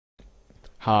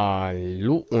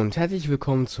Hallo und herzlich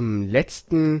willkommen zum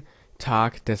letzten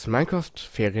Tag des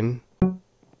Minecraft-Ferien...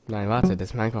 Nein, warte,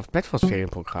 des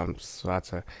Minecraft-Bedwars-Ferienprogramms.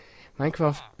 Warte.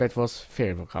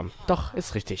 Minecraft-Bedwars-Ferienprogramm. Doch,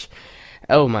 ist richtig.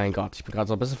 Oh mein Gott, ich bin gerade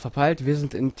so ein bisschen verpeilt. Wir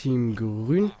sind in Team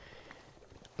Grün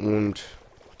und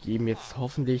geben jetzt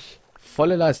hoffentlich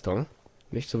volle Leistung.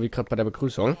 Nicht so wie gerade bei der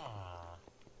Begrüßung.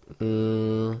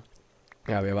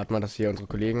 Ja, wir warten mal, dass hier unsere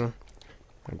Kollegen...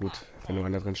 Na gut, wenn nur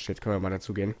einer drin steht, können wir mal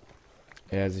dazugehen.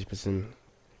 Sich ein bisschen...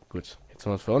 Gut, jetzt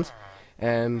haben wir es für uns.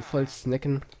 Voll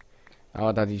snacken.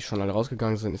 Aber da die schon alle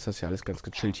rausgegangen sind, ist das ja alles ganz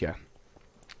gechillt hier.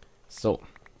 So.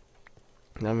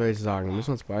 Dann würde ich sagen, wir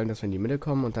müssen uns beeilen, dass wir in die Mitte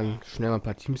kommen und dann schnell mal ein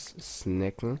paar Teams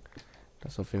snacken.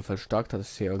 Das ist auf jeden Fall stark,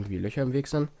 dass hier irgendwie Löcher im Weg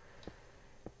sind.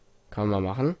 Kann man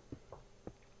mal machen.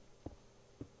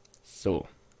 So.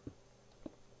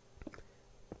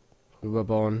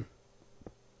 Rüberbauen.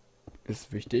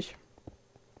 Ist wichtig.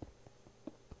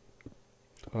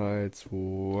 3,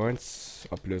 2, 1.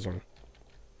 Ablösung.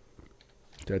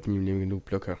 Der hat nie im Leben genug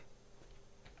Blöcke.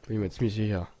 Bin ich mir ziemlich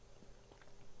sicher.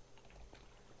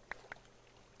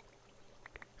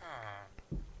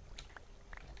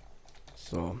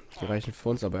 So, die reichen für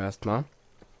uns aber erstmal.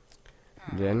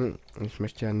 Denn ich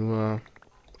möchte ja nur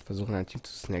versuchen, ein Team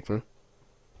zu snacken.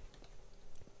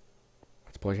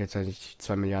 Jetzt brauche ich jetzt halt nicht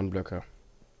 2 Milliarden Blöcke.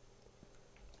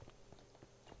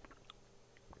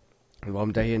 Und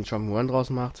warum der hier einen Jump'n'Run draus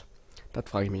macht, das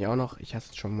frage ich mich auch noch. Ich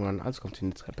hasse Jump'n'Run, alles kommt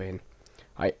in die Treppe hin.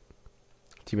 Hi.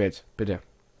 Teammate, bitte.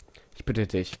 Ich bitte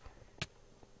dich.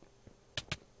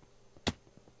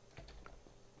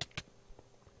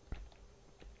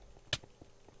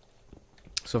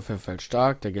 So, fällt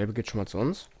stark. Der gelbe geht schon mal zu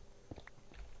uns.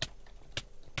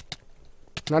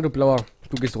 Na, du blauer.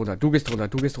 Du gehst runter. Du gehst runter.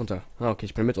 Du gehst runter. Ah, okay,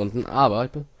 ich bin mit unten. Aber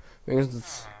ich bin,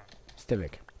 wenigstens ist der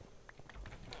weg.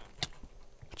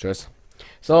 Tschüss.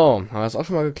 So, haben wir das auch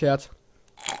schon mal geklärt.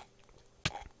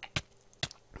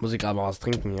 Muss ich gerade mal was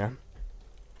trinken, ja?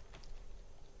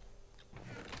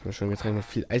 Mir schon Getränk mit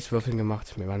viel Eiswürfeln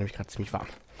gemacht. Mir war nämlich gerade ziemlich warm.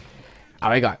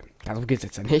 Aber egal. Darum geht es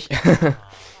jetzt ja nicht.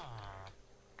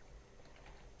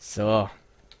 So.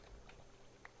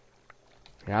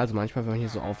 Ja, also manchmal, wenn man hier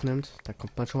so aufnimmt, da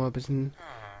kommt man schon mal ein bisschen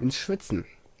ins Schwitzen.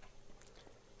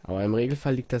 Aber im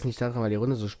Regelfall liegt das nicht daran, weil die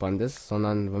Runde so spannend ist,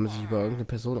 sondern weil man sich über irgendeine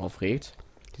Person aufregt,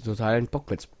 die totalen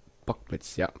Bockmist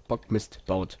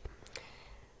baut.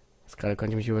 Jetzt gerade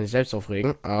könnte ich mich über mich selbst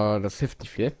aufregen, aber das hilft nicht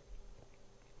viel.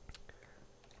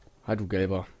 Ah, du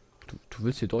Gelber. Du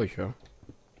willst hier durch, ja?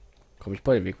 Komm, ich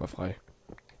baue den Weg mal frei.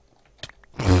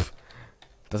 Pff,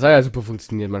 das hat ja super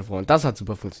funktioniert, mein Freund. Das hat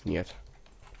super funktioniert.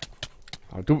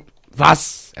 Aber du...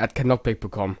 Was? Er hat kein Knockback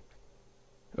bekommen.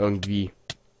 Irgendwie.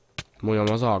 Muss ich ja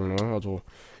mal sagen, ne? Also,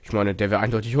 ich meine, der wäre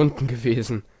eindeutig unten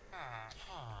gewesen.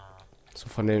 So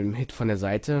von dem Hit von der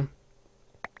Seite.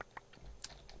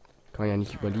 Kann man ja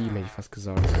nicht überleben, hätte ich fast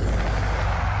gesagt.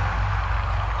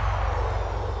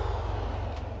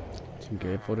 Team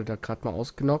Gelb wurde da gerade mal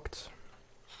ausgenockt.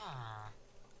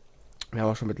 Wir haben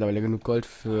auch schon mittlerweile genug Gold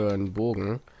für einen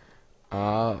Bogen.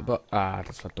 Aber... Ah,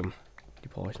 das war dumm. Die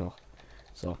brauche ich noch.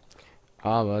 So.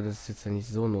 Aber das ist jetzt ja nicht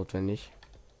so notwendig.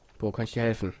 Wo kann ich dir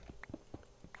helfen?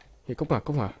 Hier, guck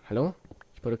mal. Hallo?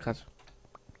 Ich wurde gerade...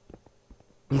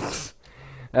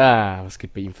 Ah, was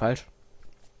geht bei ihm falsch?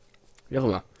 Wie auch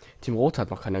immer. Team Rot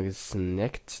hat noch keiner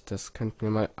gesnackt. Das könnten wir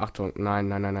mal... Achtung, nein.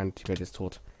 Teammate ist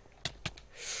tot.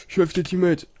 Ich helfe dir,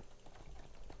 Teammate.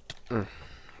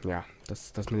 Ja,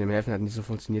 das mit dem Helfen hat nicht so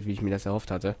funktioniert, wie ich mir das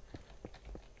erhofft hatte.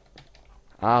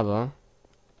 Aber...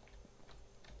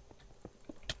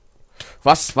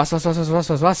 Was?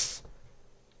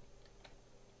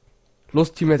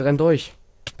 Los, Teammate, renn durch.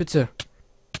 Bitte.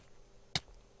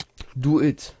 Do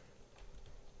it.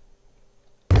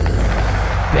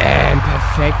 Bam,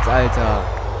 perfekt, Alter.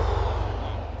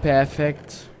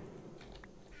 Perfekt.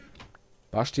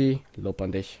 Basti, Lob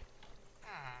an dich.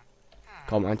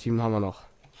 Kaum ein Team haben wir noch.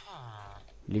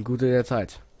 Liegt gut in der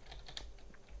Zeit.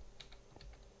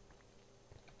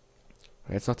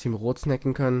 Wenn wir jetzt noch Team Rot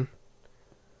snacken können,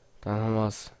 dann haben wir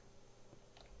es.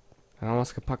 Dann haben wir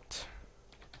es gepackt.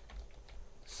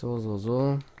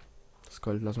 So. Das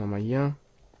Gold lassen wir mal hier.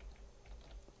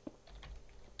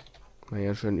 Mal hier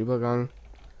einen schönen Übergang.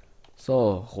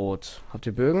 So, Rot. Habt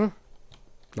ihr Bögen?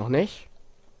 Noch nicht?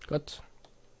 Gut.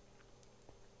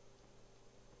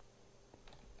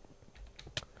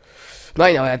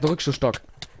 Nein, aber er hat einen Rückschussstock.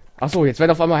 Achso, jetzt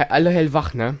werden auf einmal alle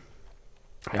hellwach, ne?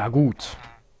 Ja, gut.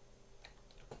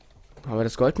 Haben wir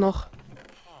das Gold noch?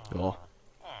 Ja.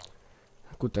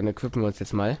 Gut, dann equippen wir uns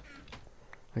jetzt mal.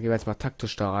 Dann gehen wir jetzt mal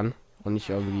taktisch daran. Und nicht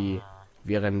irgendwie...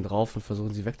 Wir rennen drauf und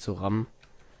versuchen sie wegzurammen.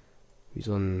 Wie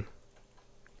so ein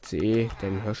ICE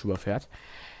den Hirsch überfährt.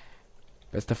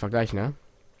 Bester Vergleich, ne?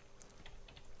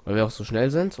 Weil wir auch so schnell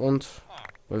sind und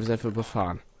weil wir sie einfach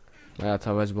überfahren. Naja,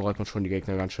 teilweise bereut man schon die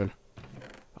Gegner ganz schön.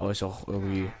 Aber ist auch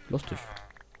irgendwie lustig.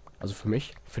 Also für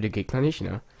mich, für die Gegner nicht,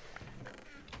 ne?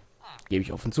 Gebe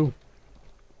ich offen zu.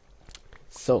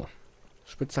 So.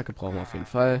 Spitzhacke brauchen wir auf jeden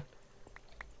Fall.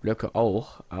 Blöcke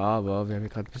auch, aber wir haben hier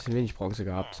gerade ein bisschen wenig Bronze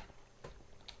gehabt.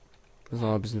 Müssen wir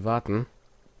noch ein bisschen warten.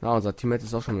 Na, unser Teammate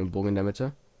ist auch schon mit dem Bogen in der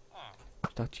Mitte.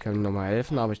 Ich dachte, ich kann ihm nochmal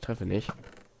helfen, aber ich treffe nicht.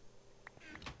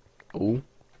 Oh.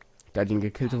 Der hat ihn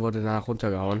gekillt und wurde danach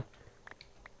runtergehauen.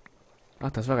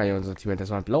 Ach, das war gar nicht unser Teammate, das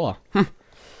war ein blauer. Hm.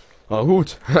 Aber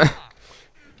gut.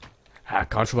 Ja,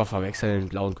 kann man schon mal verwechseln,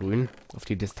 blau und grün. Auf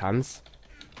die Distanz.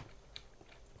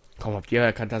 Kaum habt ihr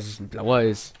erkannt, dass es ein blauer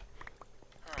ist.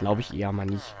 Glaube ich eher mal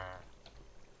nicht.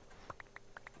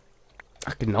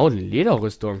 Ach genau, eine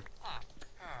Lederrüstung.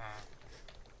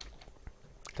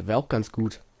 Das wäre auch ganz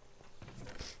gut.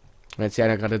 Wenn jetzt hier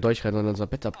einer gerade durchrennt und unser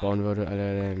Bett abbauen würde,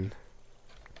 Alter, dann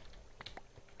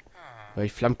würde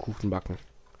ich Flammkuchen backen.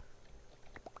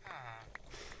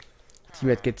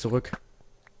 Teammate geht zurück.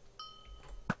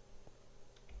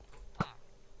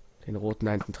 Den roten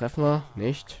da hinten treffen wir.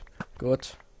 Nicht.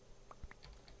 Gut.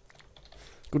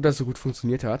 Gut, dass es so gut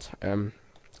funktioniert hat.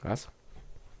 Was?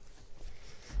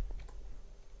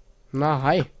 Na,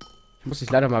 hi. Ich muss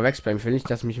dich leider mal wegspammen. Ich will nicht,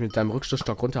 dass du mich mit deinem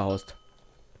Rückstoßstock runterhaust.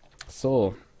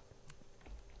 So.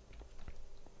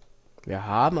 Wir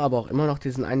haben aber auch immer noch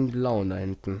diesen einen blauen da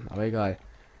hinten. Aber egal.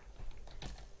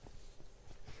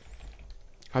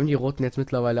 Haben die Roten jetzt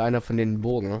mittlerweile einer von den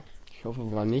Bogen? Ich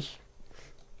hoffe war nicht.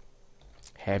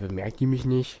 Hä, bemerkt die mich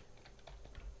nicht?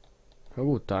 Na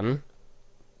gut, dann.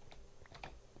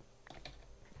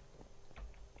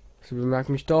 Sie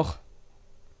bemerken mich doch.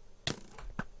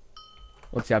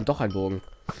 Und sie haben doch einen Bogen.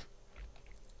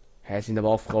 Hä, ist ihnen aber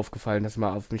auch aufgefallen, dass sie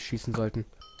mal auf mich schießen sollten.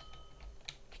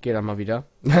 Ich gehe dann mal wieder.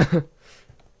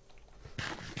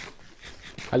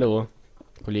 Hallo,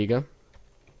 Kollege.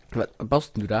 Was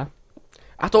baust denn du da?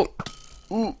 Achtung!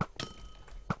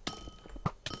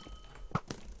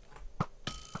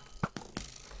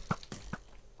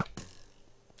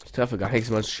 Ich treffe gar nichts,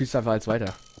 man schießt einfach als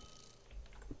weiter.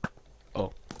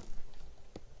 Oh.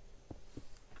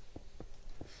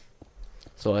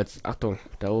 So, jetzt Achtung,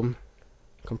 da oben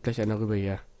kommt gleich einer rüber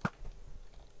hier.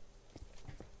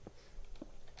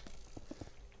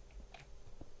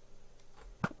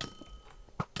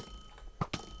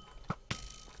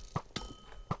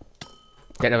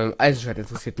 Der aber im Eisenschwert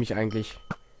interessiert mich eigentlich.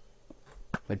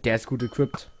 Weil der ist gut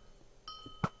equipped.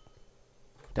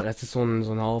 Der Rest ist so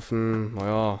ein Haufen,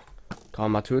 naja, kann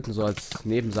man mal töten, so als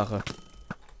Nebensache.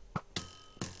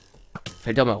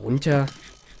 Fällt er mal runter.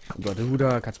 Oder du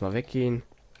da, kannst mal weggehen.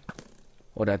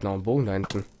 Oder hat noch einen Bogen da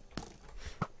hinten.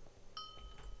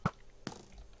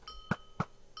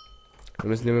 Wir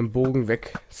müssen den mit dem Bogen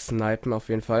wegsnipen auf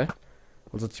jeden Fall.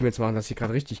 Unsere Teammates machen das hier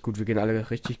gerade richtig gut. Wir gehen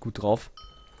alle richtig gut drauf.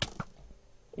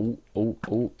 Oh, oh,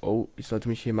 oh, oh. Ich sollte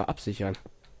mich hier mal absichern.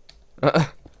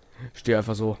 Stehe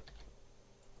einfach so.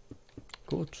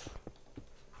 Gut.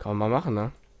 Kann man mal machen,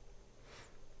 ne?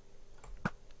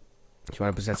 Ich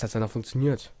meine, bis jetzt hat es ja noch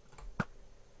funktioniert.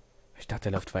 Ich dachte,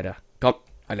 er läuft weiter. Komm,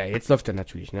 Alter, jetzt läuft er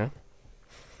natürlich, ne?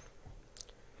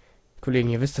 Kollegen,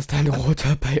 ihr wisst, dass da ein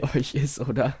roter bei euch ist,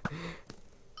 oder?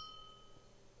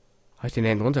 Habe ich den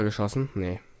hinten runtergeschossen?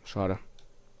 Nee, schade.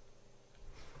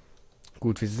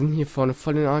 Gut, wir sind hier vorne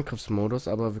voll in Angriffsmodus,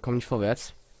 aber wir kommen nicht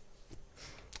vorwärts.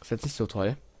 Ist jetzt nicht so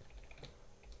toll.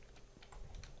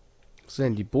 Wo sind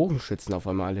denn die Bogenschützen auf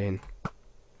einmal alle hin?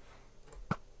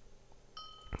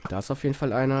 Da ist auf jeden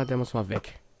Fall einer, der muss mal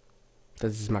weg.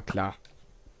 Das ist mal klar.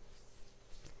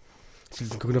 Ist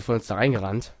jetzt ein Grüner von uns da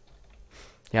reingerannt.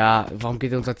 Ja, warum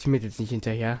geht unser Teammate jetzt nicht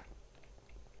hinterher?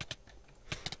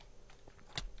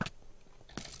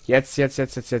 Jetzt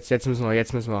müssen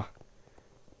wir.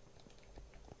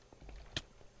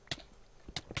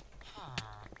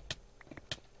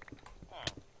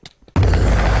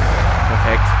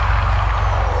 Perfekt.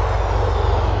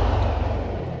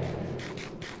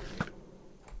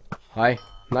 Hi.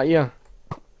 Na ihr.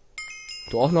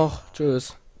 Du auch noch?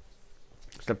 Tschüss.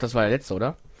 Ich glaube, das war der letzte,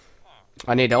 oder?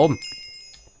 Ah ne, da oben.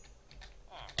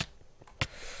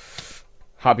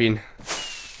 Hab ihn.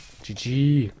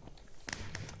 GG.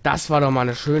 Das war doch mal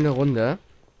eine schöne Runde.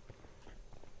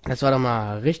 Das war doch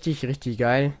mal richtig, richtig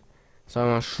geil. Das war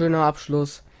mal ein schöner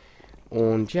Abschluss.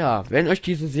 Und ja, wenn euch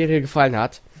diese Serie gefallen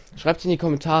hat, schreibt es in die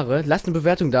Kommentare. Lasst eine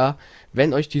Bewertung da,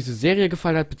 wenn euch diese Serie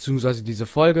gefallen hat, beziehungsweise diese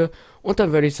Folge. Und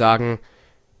dann würde ich sagen,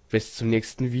 bis zum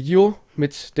nächsten Video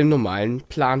mit dem normalen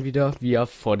Plan wieder, wie er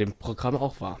vor dem Programm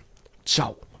auch war.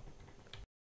 Ciao.